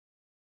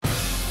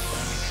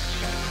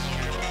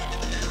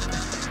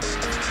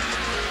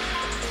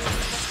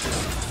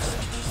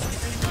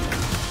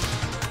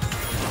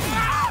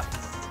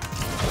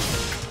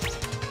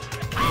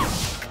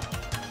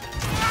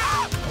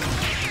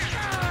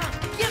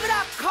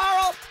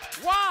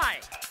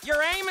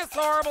is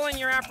horrible and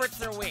your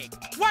efforts are weak.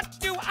 What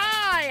do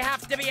I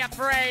have to be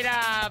afraid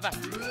of?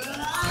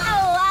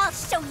 Oh, I'll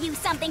show you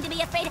something to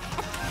be afraid of.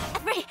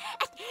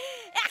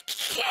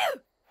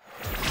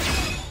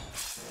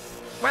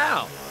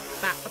 Well,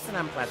 that was an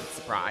unpleasant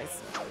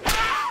surprise.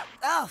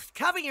 Oh,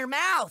 cover your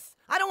mouth.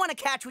 I don't want to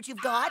catch what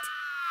you've got.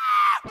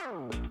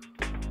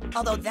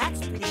 Although that's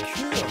pretty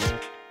cool.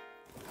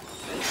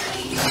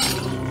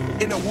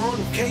 In a world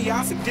of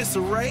chaos and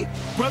disarray,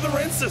 brother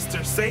and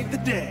sister save the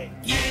day.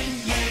 Yin,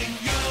 yang,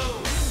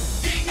 yo.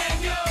 Yin,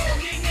 yang, yo.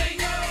 Yin, yang,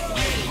 yo.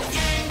 Yin,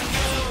 yang, yo.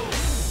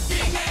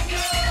 Yin, yang, yo.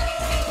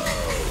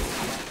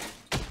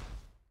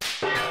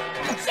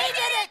 She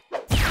did it!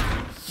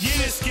 Yin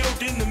is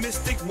skilled in the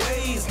mystic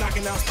ways,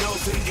 knocking out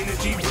spells and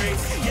energy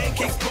rays. Yang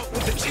kicks butt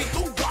with the cheek.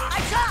 Ooh, wah.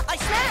 I chop, I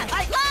snap,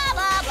 I blah,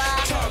 blah,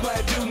 blah. Talk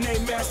like dude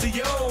named Master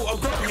Yo, a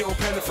grumpy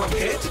panda from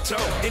head to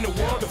toe. In a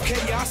world of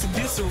chaos and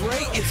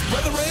disarray, it's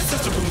brother and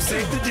sister who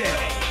save the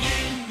day.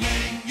 Yin,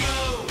 yang,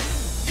 yo.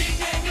 Yin,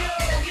 yang, yo.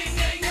 Yin,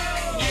 yang,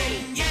 yo.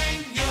 Yin,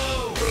 yang,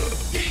 yo.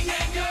 Yin,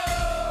 yang, yo.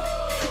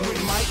 When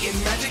might and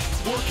magic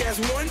work as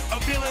one, a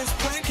villain's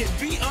plan can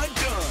be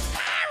undone.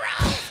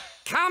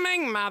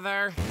 Coming,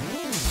 Mother.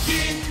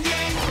 Yin,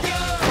 yang,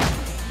 yo.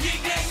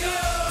 Yin, yang, yo.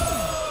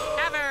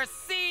 Ever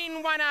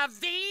seen one of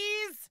these?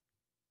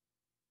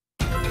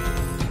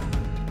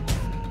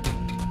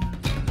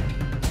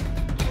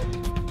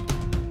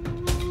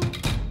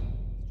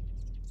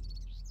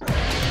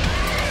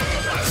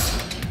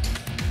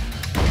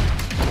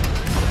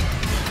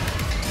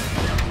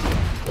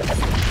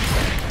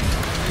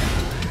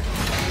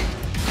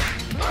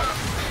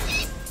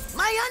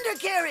 My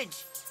undercarriage!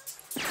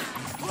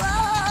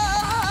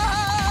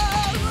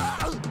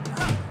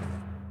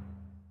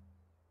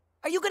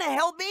 Are you gonna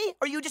help me,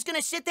 or are you just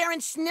gonna sit there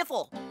and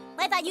sniffle?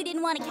 I thought you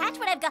didn't want to catch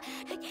what I've got.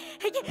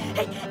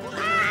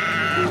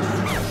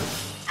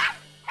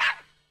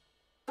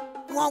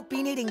 Won't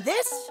be needing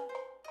this.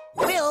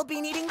 Will be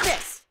needing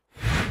this.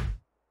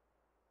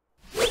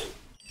 Yang,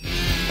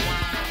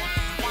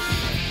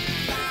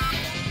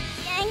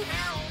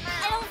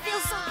 I don't feel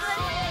so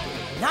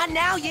good. Not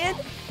now, Yin.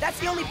 That's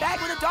the only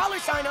bag with a dollar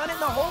sign on it in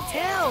the whole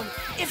town.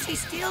 If she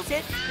steals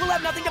it, we'll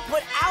have nothing to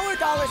put our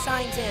dollar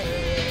signs in.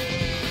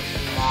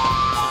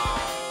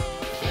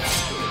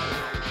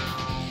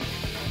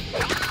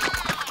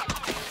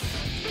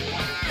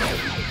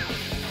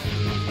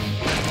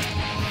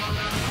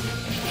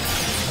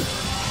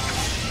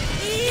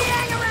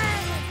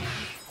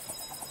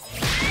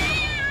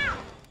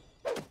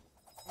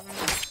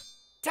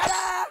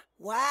 Ta-da!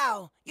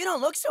 Wow, you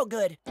don't look so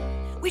good.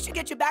 We should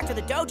get you back to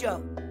the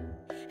dojo.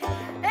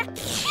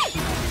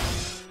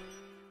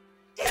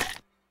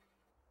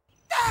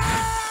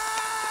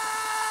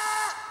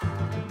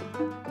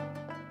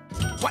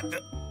 What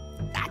the?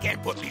 I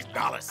can't put these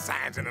dollar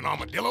signs in an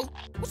armadillo.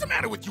 What's the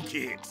matter with you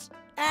kids?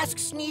 Ask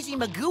Sneezy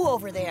Magoo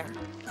over there.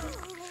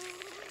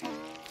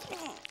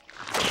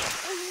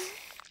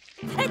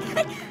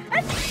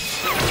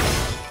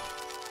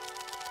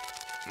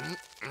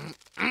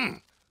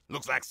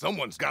 Looks like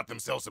someone's got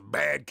themselves a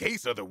bad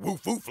case of the Woo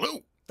Foo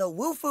Flu. The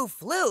Woo Foo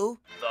Flu?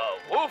 The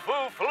Woo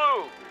Foo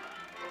Flu.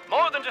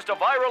 More than just a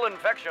viral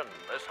infection,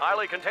 this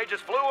highly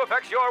contagious flu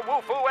affects your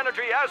Woo Foo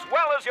energy as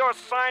well as your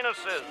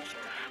sinuses.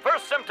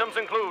 First symptoms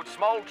include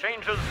small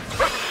changes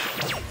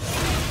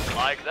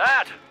like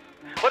that.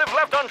 But if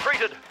left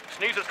untreated,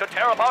 sneezes could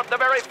tear apart the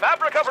very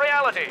fabric of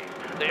reality.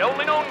 The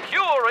only known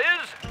cure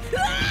is...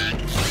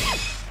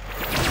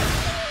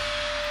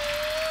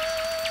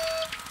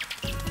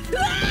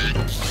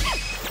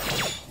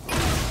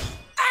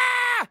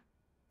 Ah!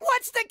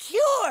 What's the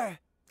cure?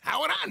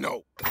 How would I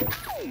know?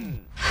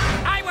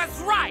 I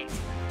was right.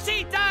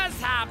 She does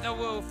have the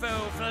Woo Foo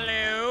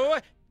Flu.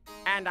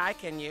 And I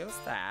can use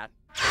that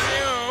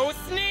to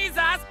sneeze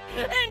us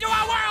into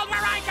a world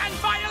where I can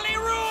finally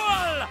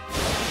rule!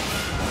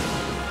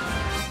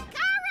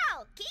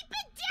 Carl, keep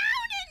it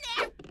down in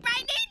there!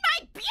 I need my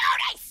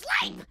beauty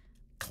sleep!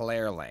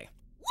 Clearly.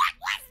 What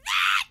was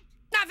that?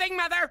 Nothing,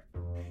 Mother.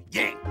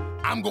 Yang,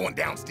 I'm going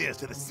downstairs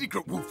to the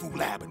secret Woo Foo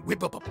lab and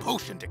whip up a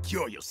potion to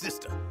cure your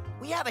sister.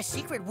 We have a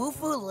secret Woo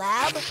Foo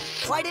lab?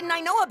 Why didn't I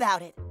know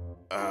about it?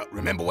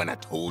 Remember when I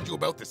told you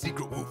about the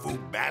secret Woo Foo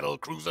battle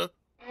cruiser?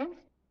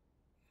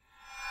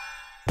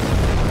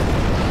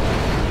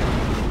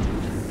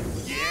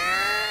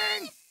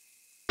 Yang!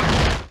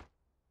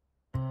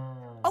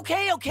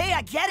 Okay,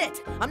 I get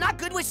it. I'm not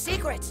good with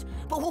secrets.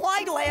 But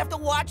why do I have to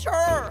watch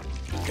her?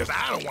 Because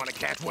I don't want to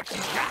catch what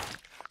she's got.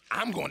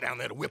 I'm going down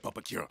there to whip up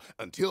a cure.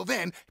 Until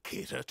then,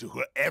 cater to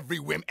her every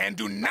whim and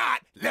do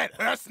not let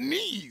her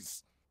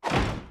sneeze.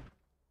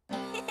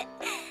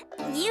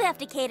 You have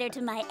to cater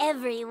to my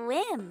every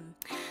whim.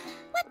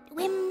 What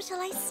whim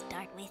shall I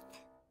start with?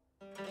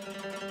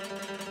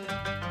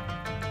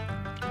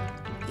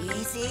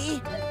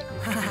 Easy.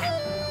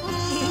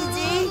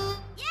 Easy.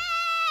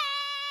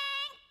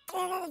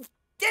 Yang!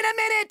 In a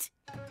minute!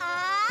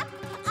 Up!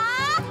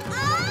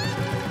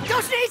 Go,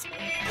 Sneeze!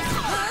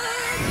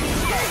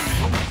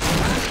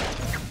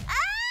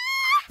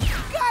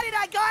 Got it,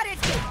 I got it!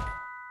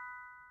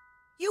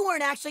 You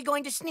weren't actually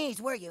going to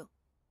sneeze, were you?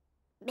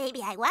 Maybe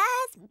I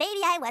was,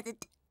 maybe I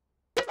wasn't.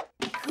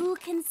 Who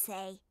can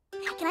say?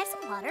 Can I have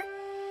some water?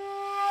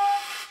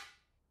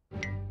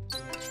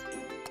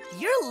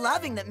 You're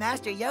loving that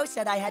Master Yo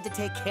said I had to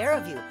take care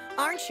of you,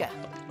 aren't you?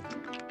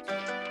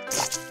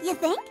 You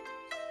think?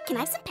 Can I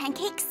have some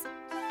pancakes?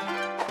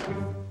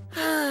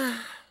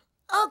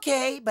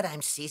 Okay, but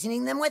I'm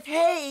seasoning them with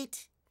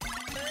hate.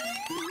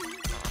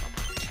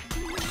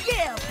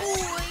 Yeah,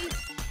 boy!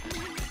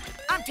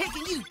 I'm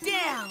taking you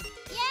down!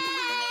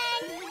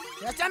 Yay!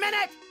 Just a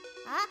minute!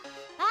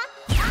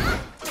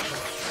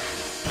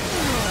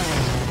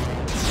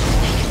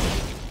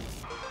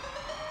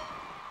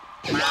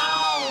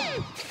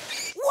 No!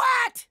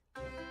 What?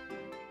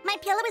 My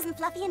pillow isn't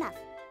fluffy enough.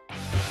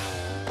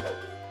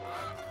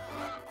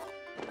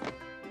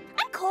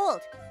 I'm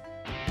cold.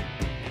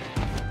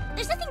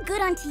 There's nothing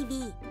good on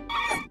TV.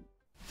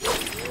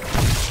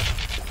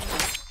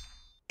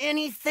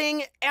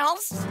 Anything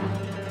else?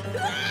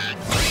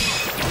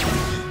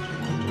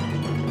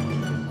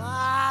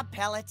 Ah,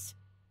 pellets.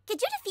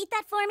 Could you defeat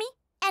that for me?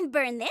 And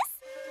burn this?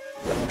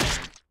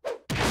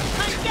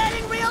 I'm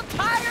getting real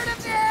tired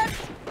of this!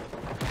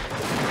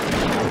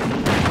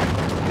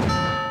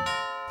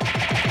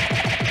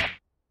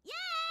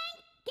 Yang!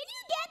 Can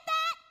you get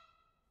that?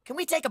 Can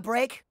we take a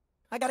break?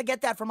 I gotta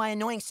get that for my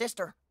annoying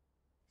sister.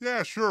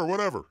 Yeah, sure,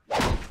 whatever.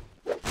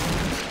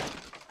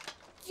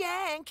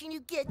 Yang, can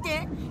you get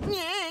that?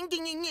 Yang,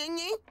 ding, ding, ding,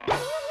 ding.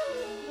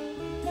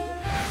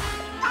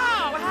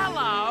 Oh,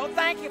 hello.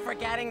 Thank you for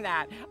getting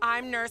that.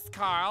 I'm Nurse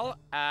Carl.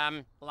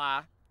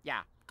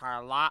 Yeah,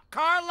 Carla.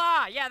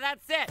 Carla! Yeah,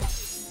 that's it.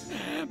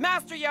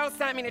 Master Yo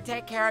sent me to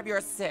take care of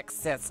your sick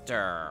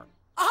sister.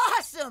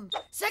 Awesome!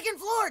 Second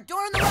floor,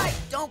 door on the right.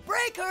 Don't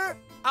break her.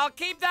 I'll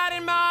keep that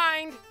in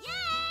mind.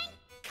 Yang!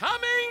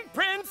 Coming,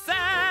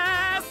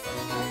 princess!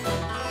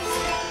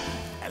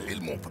 A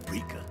little more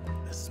paprika,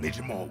 a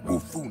smidgen more Woo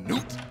Foo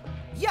Newt.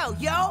 Yo,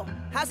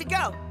 how's it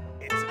go?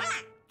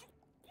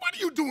 What are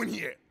you doing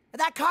here?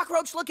 That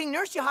cockroach-looking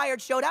nurse you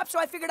hired showed up, so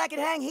I figured I could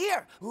hang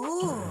here.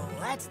 Ooh,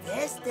 what's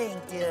this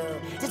thing do?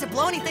 Does it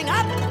blow anything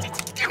up?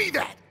 Give me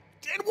that!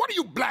 And what are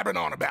you blabbering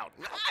on about?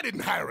 I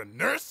didn't hire a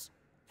nurse.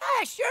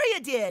 Ah, sure you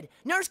did.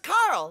 Nurse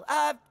Carl,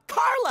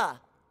 Carla.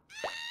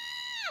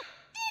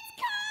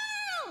 It's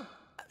Carl!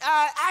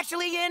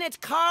 Actually, Yin, it's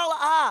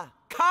Carla.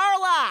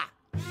 Carla!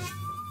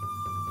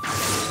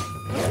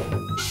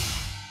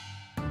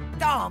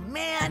 Oh,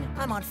 man,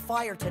 I'm on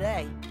fire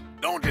today.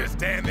 Don't just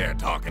stand there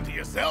talking to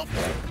yourself.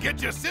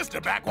 Get your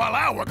sister back while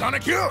I work on a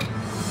cure.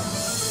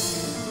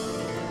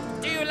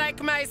 Do you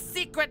like my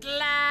secret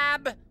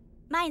lab?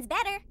 Mine's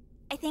better,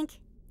 I think.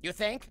 You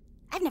think?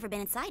 I've never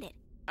been inside it.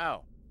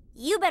 Oh.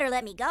 You better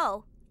let me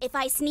go. If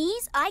I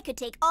sneeze, I could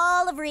take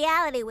all of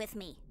reality with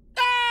me.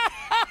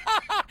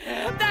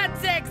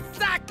 That's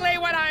exactly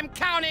what I'm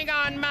counting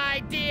on,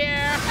 my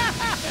dear.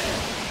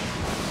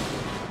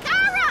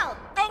 Carl!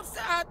 Oh,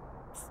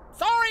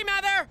 sorry,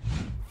 Mother.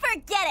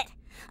 Forget it.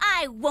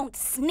 I won't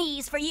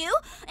sneeze for you,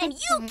 and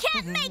you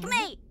can't make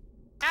me!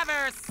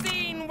 Ever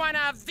seen one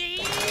of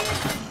these?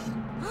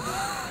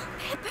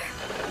 Pepper!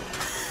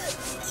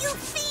 You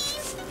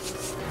fiend!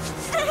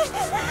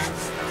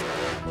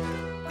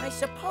 I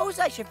suppose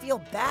I should feel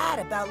bad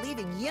about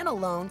leaving Yin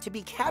alone to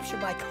be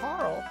captured by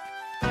Carl.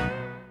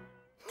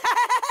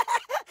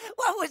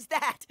 What was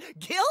that?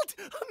 Guilt?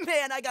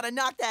 Man, I gotta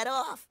knock that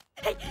off.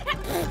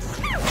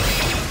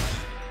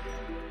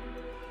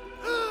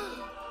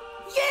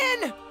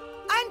 Yin!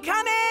 I'm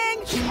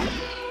coming!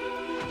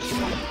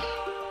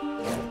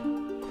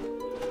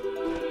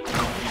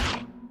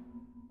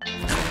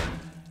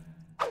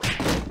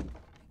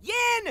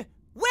 Yin!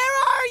 Where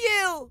are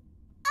you?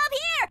 Up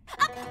here!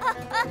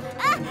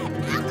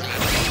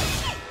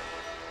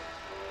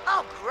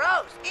 Oh,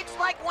 gross. It's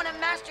like one of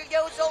Master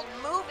Yo's old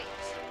movies.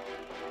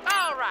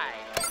 All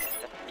right.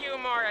 A few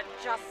more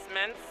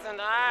adjustments, and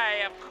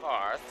I, of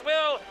course,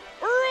 will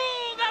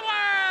rule the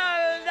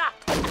world!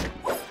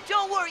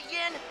 Don't worry,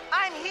 Yin.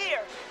 I'm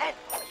here. And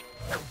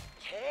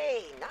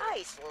hey,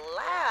 nice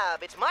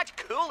lab. It's much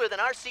cooler than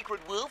our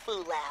secret Woo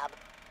Foo lab.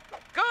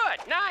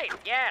 Good night.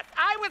 Yes,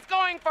 I was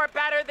going for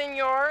better than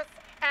yours,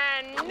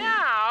 and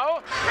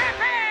now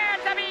prepare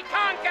to be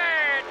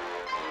conquered.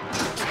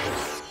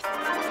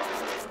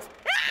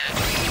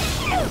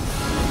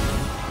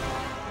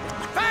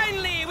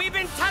 Finally, we've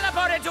been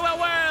teleported to a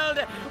world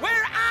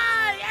where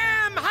I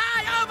am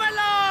High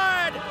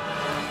Overlord.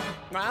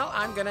 Well,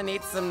 I'm gonna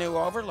need some new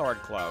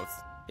Overlord clothes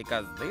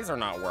because these are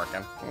not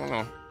working.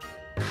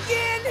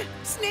 Yin!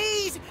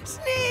 Sneeze!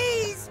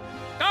 Sneeze!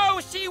 Oh,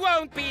 she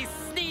won't be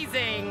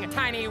sneezing,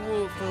 tiny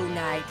Woo Foo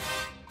Knight.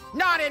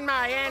 Not in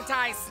my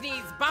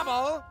anti-sneeze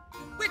bubble,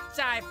 which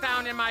I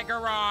found in my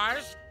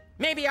garage.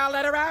 Maybe I'll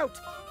let her out.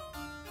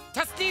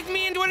 To sneeze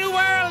me into a new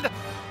world.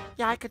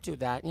 Yeah, I could do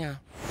that, yeah.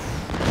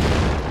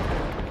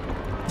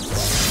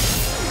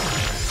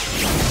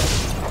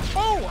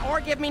 Oh, or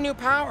give me new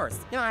powers.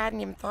 You know, I hadn't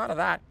even thought of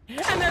that.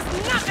 And there's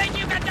nothing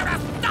you can do to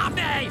stop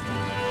me!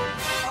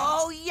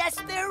 Oh, yes,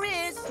 there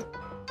is.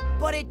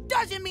 But it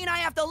doesn't mean I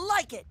have to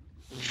like it.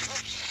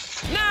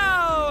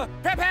 No!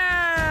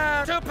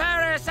 Prepare to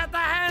perish at the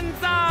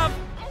hands of...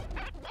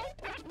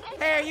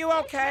 Hey, are you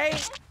okay?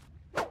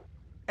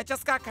 It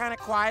just got kind of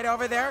quiet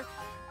over there.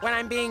 When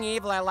I'm being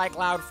evil, I like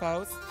loud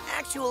foes.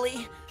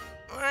 Actually,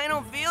 I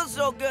don't feel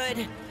so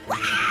good.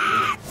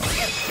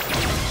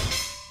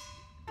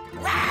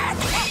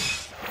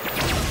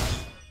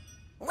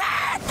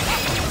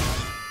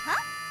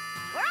 Huh?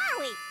 Where are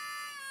we?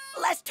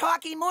 Less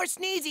talky, more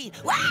sneezy.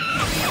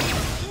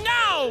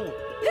 No!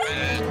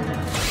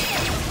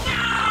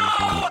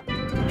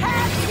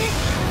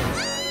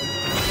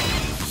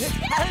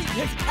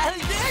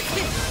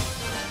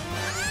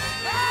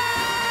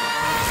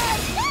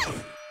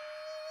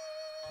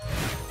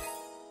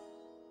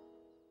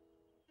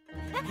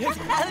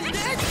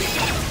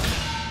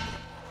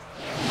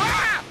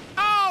 Ah!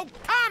 Oh,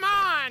 come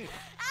on!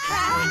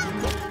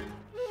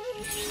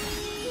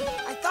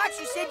 I thought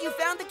you said you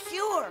found the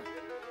cure.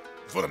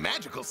 For the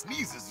magical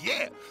sneezes,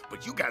 yeah.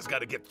 But you guys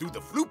gotta get through the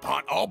flu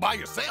part all by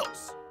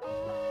yourselves.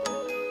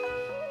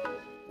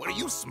 What are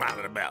you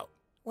smiling about?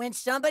 When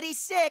somebody's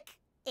sick.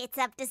 It's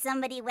up to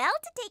somebody well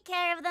to take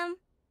care of them.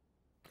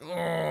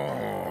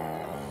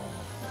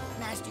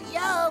 Master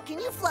Yo, can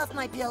you fluff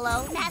my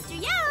pillow? Master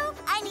Yo,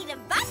 I need a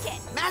bucket.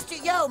 Master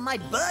Yo, my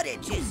butt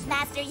itches.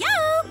 Master Yo,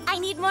 I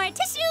need more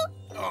tissue.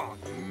 Oh,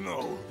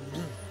 no.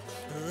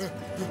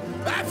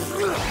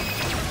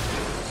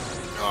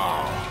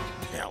 Oh,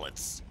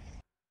 pellets.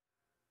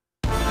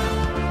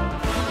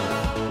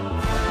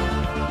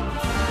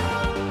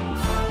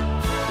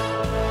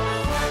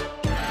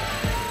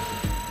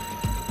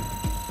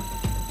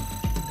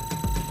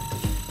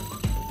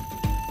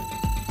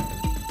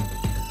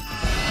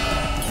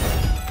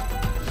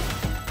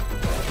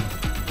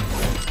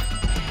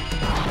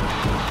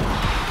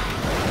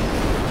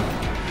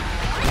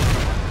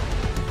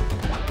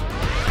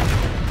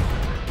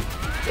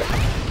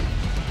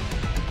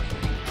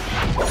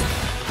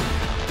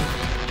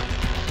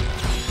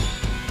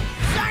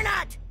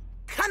 Zarnot!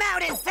 Come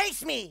out and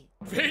face me!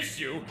 Face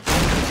you?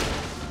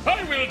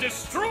 I will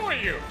destroy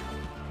you!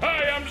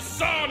 I am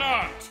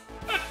Zarnot,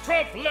 a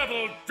 12th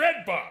level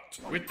Dreadbot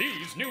with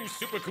these new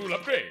super cool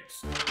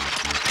upgrades.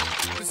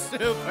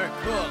 Super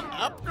cool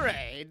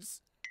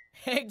upgrades?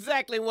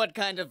 Exactly what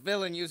kind of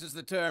villain uses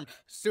the term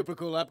super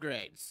cool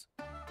upgrades?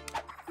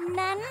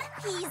 None,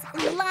 he's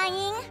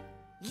lying.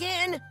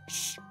 Yin,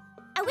 shh!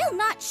 I will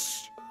not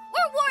shh.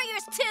 We're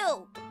warriors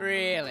too.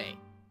 Really?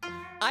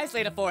 I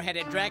slayed a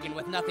four-headed dragon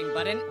with nothing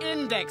but an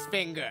index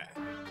finger.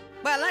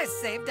 Well, I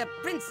saved a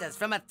princess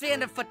from a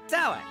 300-foot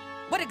tower.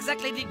 What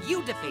exactly did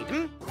you defeat,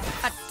 hmm?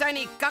 A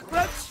tiny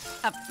cockroach?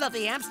 A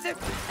fluffy hamster?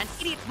 An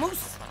idiot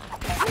moose?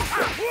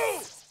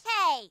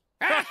 Hey!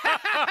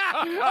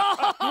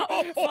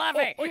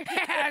 Fluffy!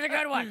 That's a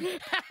good one.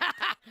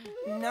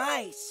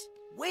 Nice.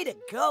 Way to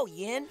go,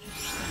 Yin.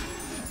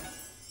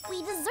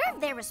 We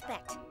deserve their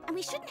respect, and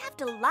we shouldn't have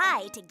to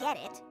lie to get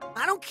it.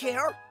 I don't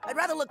care. I'd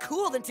rather look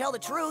cool than tell the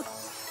truth.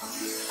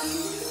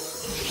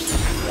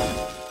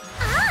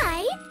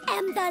 I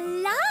am the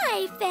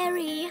lie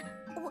fairy.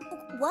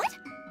 What?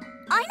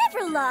 I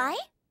never lie.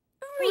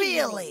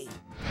 Really?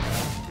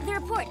 The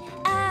report.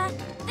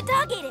 The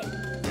dog ate it.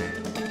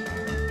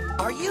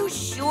 Are you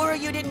sure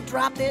you didn't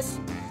drop this?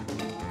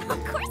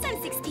 Of course I'm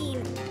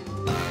 16.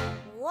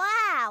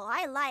 Wow,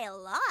 I lie a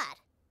lot.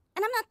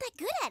 And I'm not that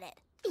good at it.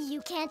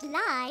 You can't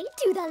lie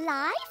to the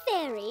lie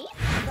fairy.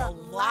 The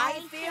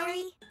lie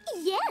fairy?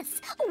 Yes,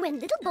 when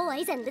little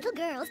boys and little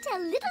girls tell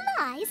little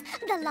lies,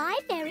 the lie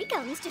fairy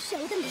comes to show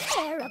them the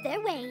error of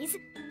their ways.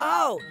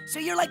 Oh, so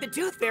you're like the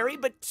tooth fairy,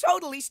 but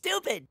totally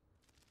stupid.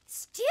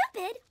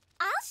 Stupid?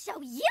 I'll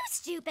show you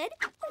stupid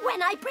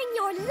when I bring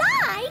your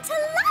lie to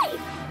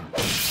life.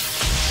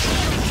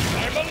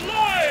 I'm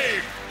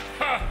alive!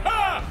 Ha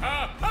ha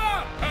ha ha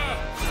ha!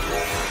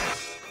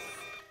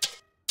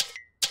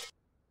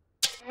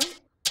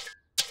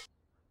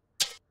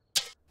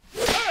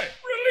 Hey,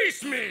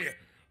 release me!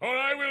 Or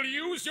I will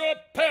use your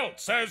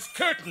pelts as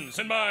curtains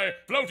in my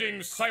floating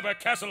cyber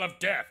castle of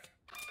death.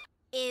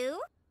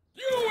 Ew.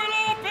 You will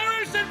all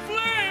perish in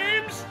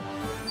flames!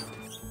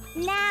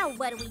 Now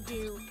what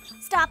do?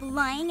 Stop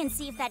lying and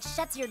see if that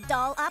shuts your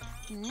doll up?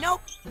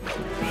 Nope.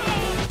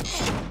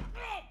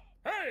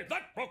 Hey,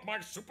 that broke my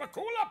super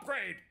cool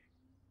upgrade!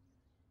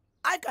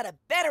 I've got a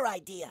better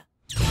idea.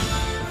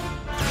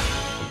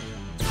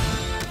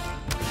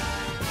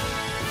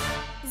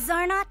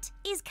 Zarnot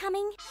is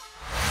coming.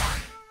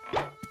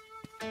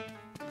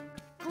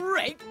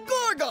 Great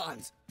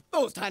Gorgons!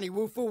 Those tiny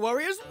Woo Foo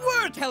warriors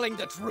were telling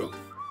the truth.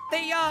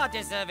 They are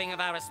deserving of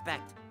our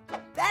respect.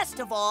 Best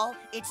of all,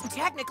 it's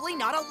technically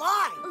not a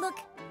lie. Look,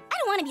 I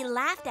don't want to be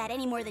laughed at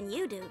any more than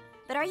you do,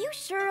 but are you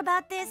sure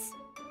about this?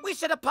 We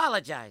should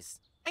apologize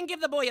and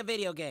give the boy a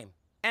video game.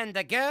 And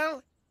the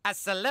girl, a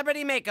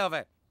celebrity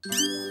makeover.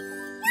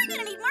 We're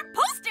gonna need more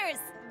posters!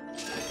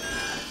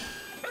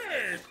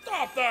 Hey,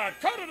 stop that!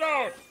 Cut it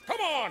out!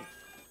 Come on!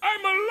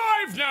 I'm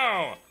alive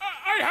now!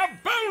 I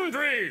have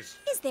boundaries!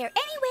 Is there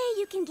any way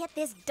you can get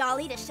this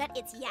dolly to shut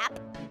its yap?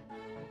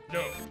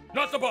 No,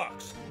 not the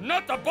box!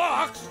 Not the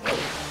box!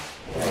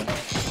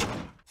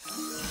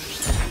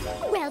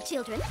 Well,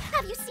 children,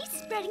 have you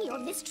ceased spreading your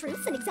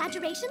mistruths and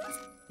exaggerations?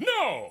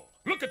 No!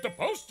 Look at the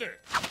poster!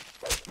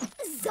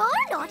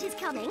 Zarnot is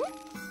coming.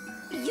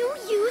 You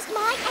used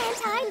my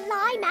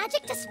anti-lie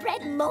magic to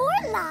spread more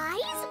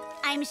lies?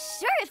 I'm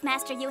sure if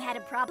Master Yu had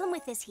a problem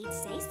with this, he'd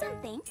say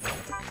something.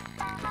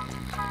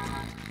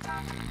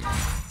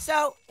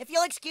 So, if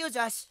you'll excuse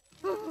us.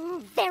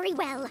 Very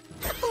well.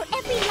 For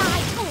every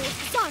lie told,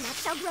 Zarnot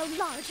shall grow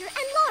larger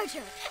and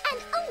larger,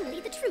 and only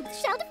the truth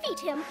shall defeat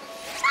him.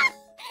 Ah!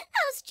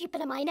 How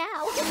stupid am I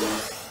now?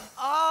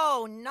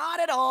 Oh, not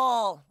at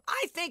all.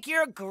 I think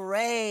you're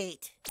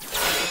great.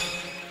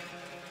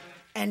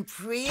 And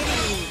pretty.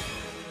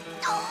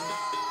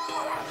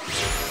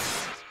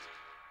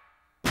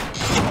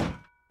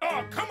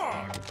 Oh, come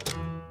on!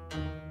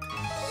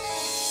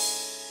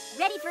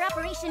 Ready for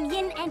Operation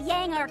Yin and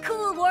Yang, our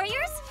cool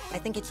warriors? I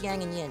think it's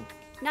Yang and Yin.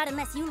 Not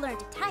unless you learn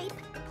to type.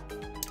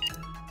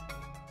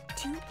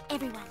 To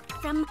everyone,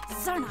 from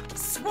Zarnot,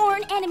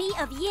 sworn enemy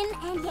of Yin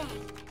and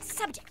Yang.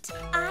 Subject,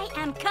 I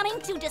am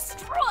coming to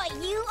destroy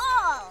you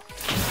all.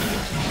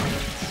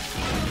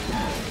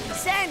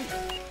 Send!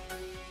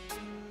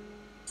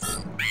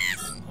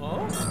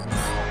 Huh?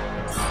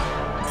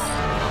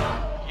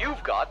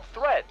 You've got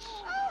threats.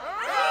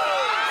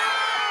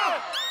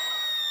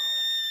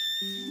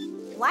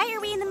 Why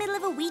are we in the middle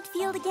of a wheat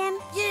field again?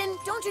 Yin,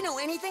 don't you know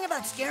anything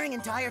about scaring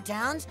entire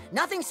towns?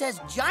 Nothing says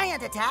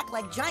giant attack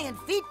like giant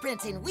feet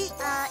prints in wheat.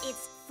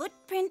 It's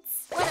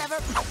footprints. Whatever.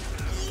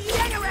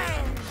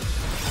 Yangarang!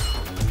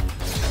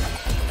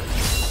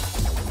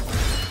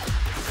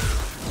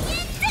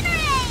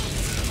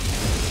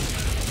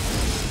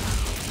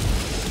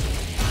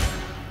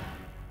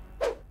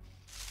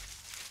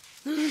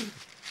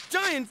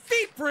 Giant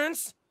feet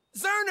prints?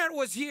 Zarnot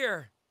was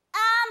here.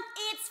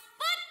 It's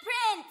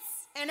footprints.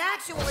 And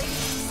actually,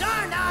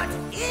 Zarnot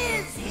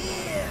is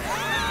here!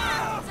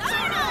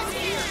 Zarnot's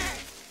here!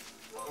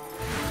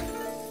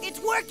 It's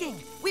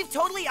working! We've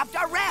totally upped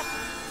our rep!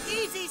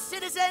 Easy,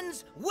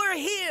 citizens! We're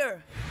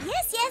here!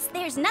 Yes,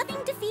 there's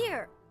nothing to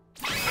fear.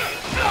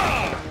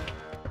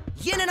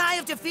 Yin and I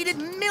have defeated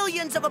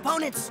millions of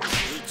opponents,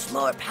 each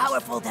more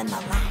powerful than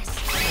the last.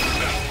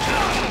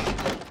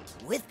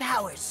 With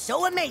powers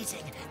so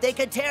amazing, they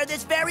could tear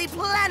this very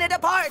planet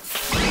apart!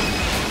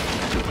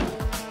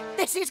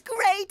 This is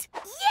great!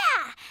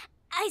 Yeah,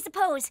 I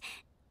suppose.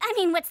 I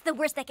mean, what's the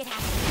worst that could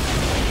happen?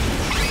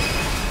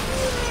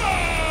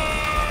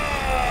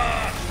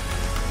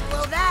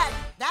 Well,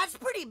 that's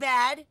pretty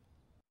bad.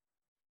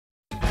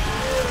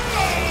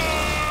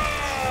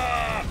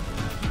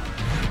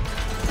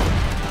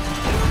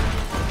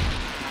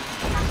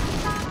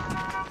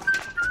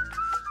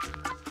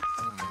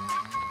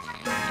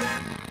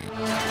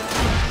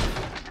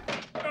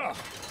 Oh,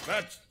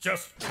 that's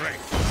just great.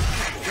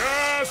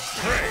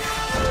 Just great.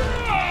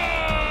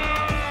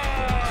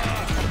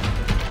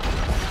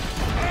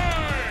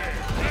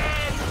 I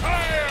am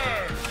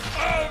tired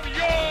of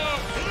your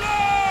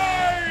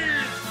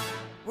lies!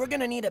 We're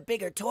gonna need a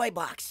bigger toy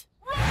box.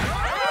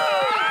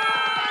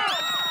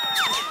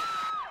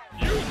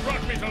 You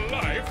brought me to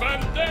life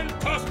and then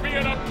tossed me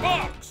in a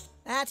box!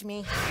 That's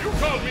me. You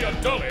called me a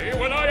dolly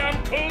when I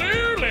am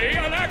clearly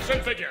an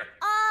action figure!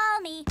 All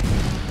me.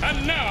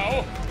 And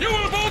now, you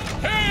will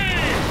both pay!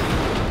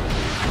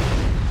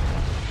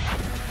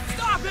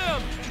 Stop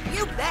him!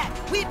 You bet!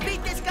 We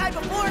beat this guy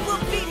before and we'll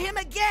beat him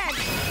again!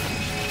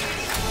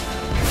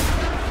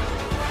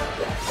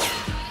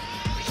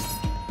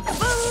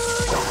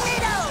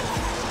 Bonito!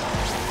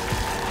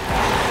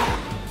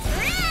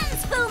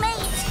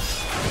 Transfumate!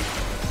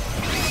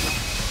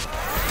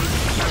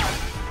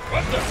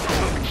 What the?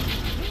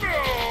 No!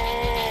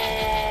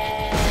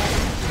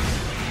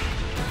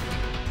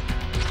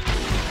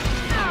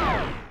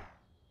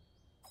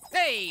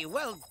 Hey,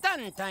 well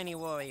done, tiny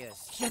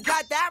warriors. You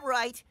got that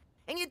right.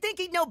 And you'd think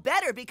he'd know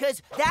better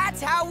because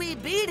that's how we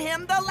beat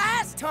him the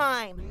last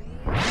time.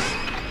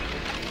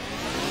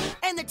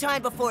 And the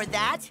time before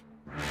that.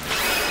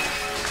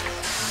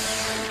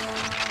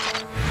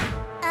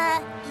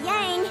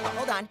 Yang.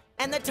 Hold on.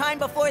 And the time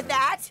before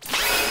that.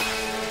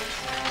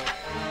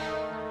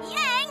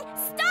 Yang,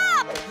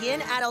 stop!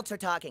 Yin adults are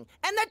talking.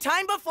 And the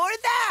time before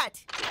that.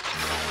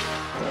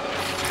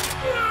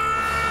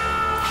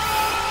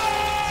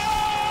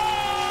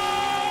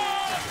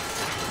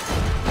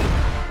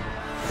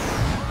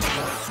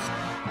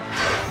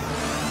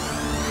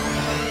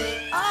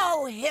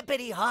 Oh,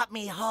 hippity hop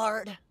me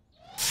hard.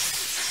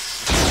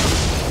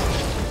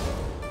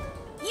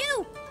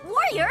 You,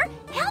 warrior,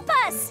 help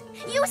us!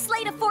 You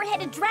slayed a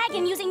four-headed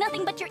dragon using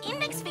nothing but your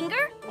index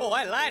finger. Oh,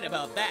 I lied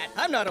about that.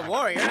 I'm not a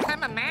warrior.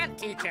 I'm a math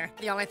teacher.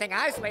 The only thing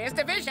I slay is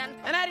division.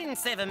 And I didn't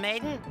save a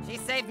maiden. She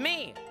saved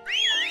me.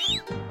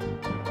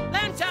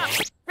 Lancha,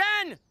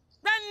 run!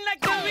 Run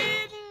like the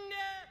wind!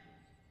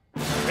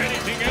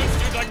 Anything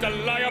else you'd like to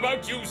lie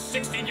about, you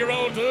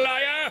 16-year-old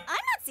liar?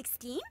 I'm not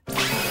 16.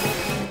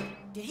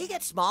 Did he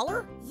get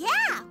smaller?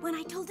 Yeah, when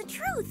I told the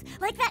truth,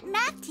 like that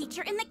math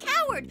teacher in The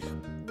Coward.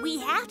 We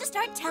have to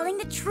start telling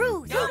the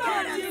truth.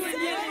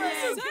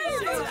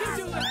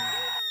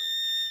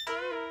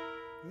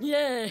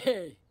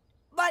 Yay!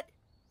 But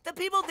the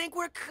people think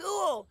we're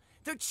cool.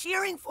 They're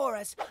cheering for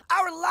us.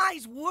 Our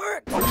lies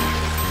work.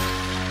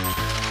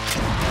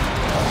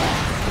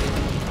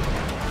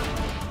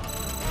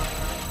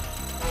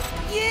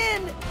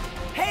 Yin!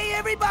 Hey,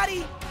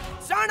 everybody!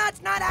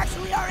 Zarnot's not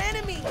actually our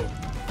enemy.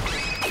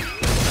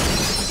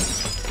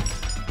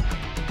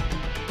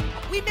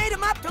 We made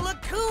him up to look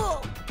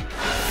cool.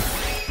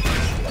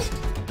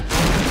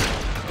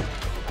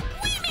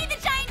 We made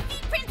the giant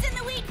feet prints in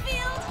the wheat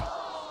field.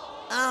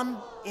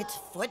 It's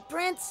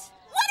footprints?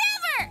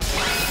 Whatever!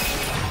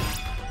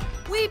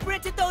 We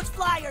printed those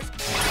flyers.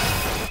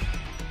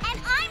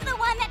 And I'm the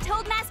one that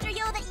told Master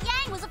Yo that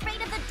Yang was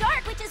afraid of the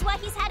dark, which is why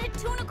he's had a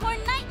tunicorn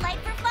nightlight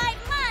for 5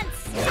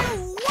 months.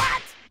 You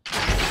what?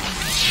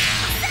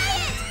 Say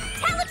it!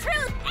 Tell the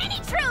truth! Any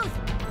truth!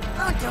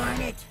 Oh,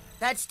 darn it.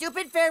 That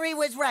stupid fairy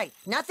was right.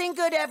 Nothing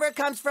good ever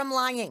comes from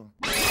lying.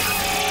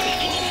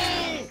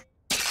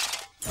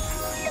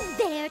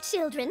 There,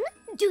 children.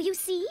 Do you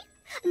see?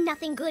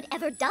 Nothing good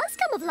ever does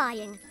come of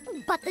lying.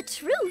 But the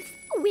truth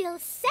will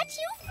set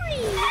you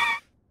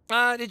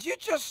free. Did you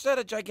just set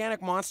a gigantic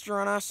monster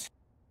on us?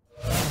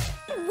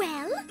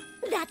 Well,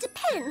 that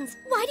depends.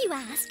 Why do you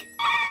ask?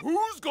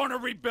 Who's gonna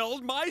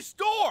rebuild my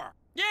store?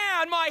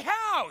 Yeah, in my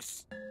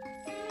house!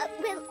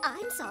 Well,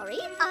 I'm sorry.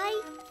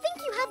 I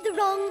think you have the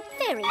wrong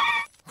fairy.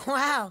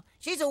 Wow,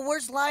 she's a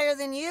worse liar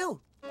than you.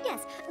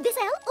 Yes, this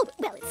L, oh,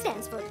 well, it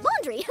stands for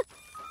laundry.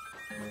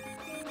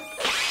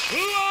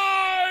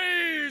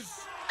 Lies!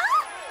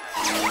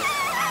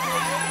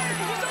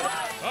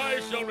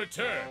 I shall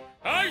return.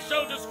 I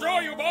shall destroy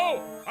you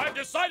both. I've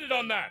decided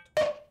on that.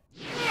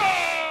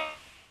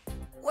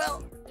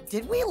 Well,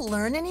 did we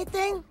learn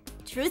anything?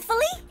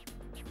 Truthfully,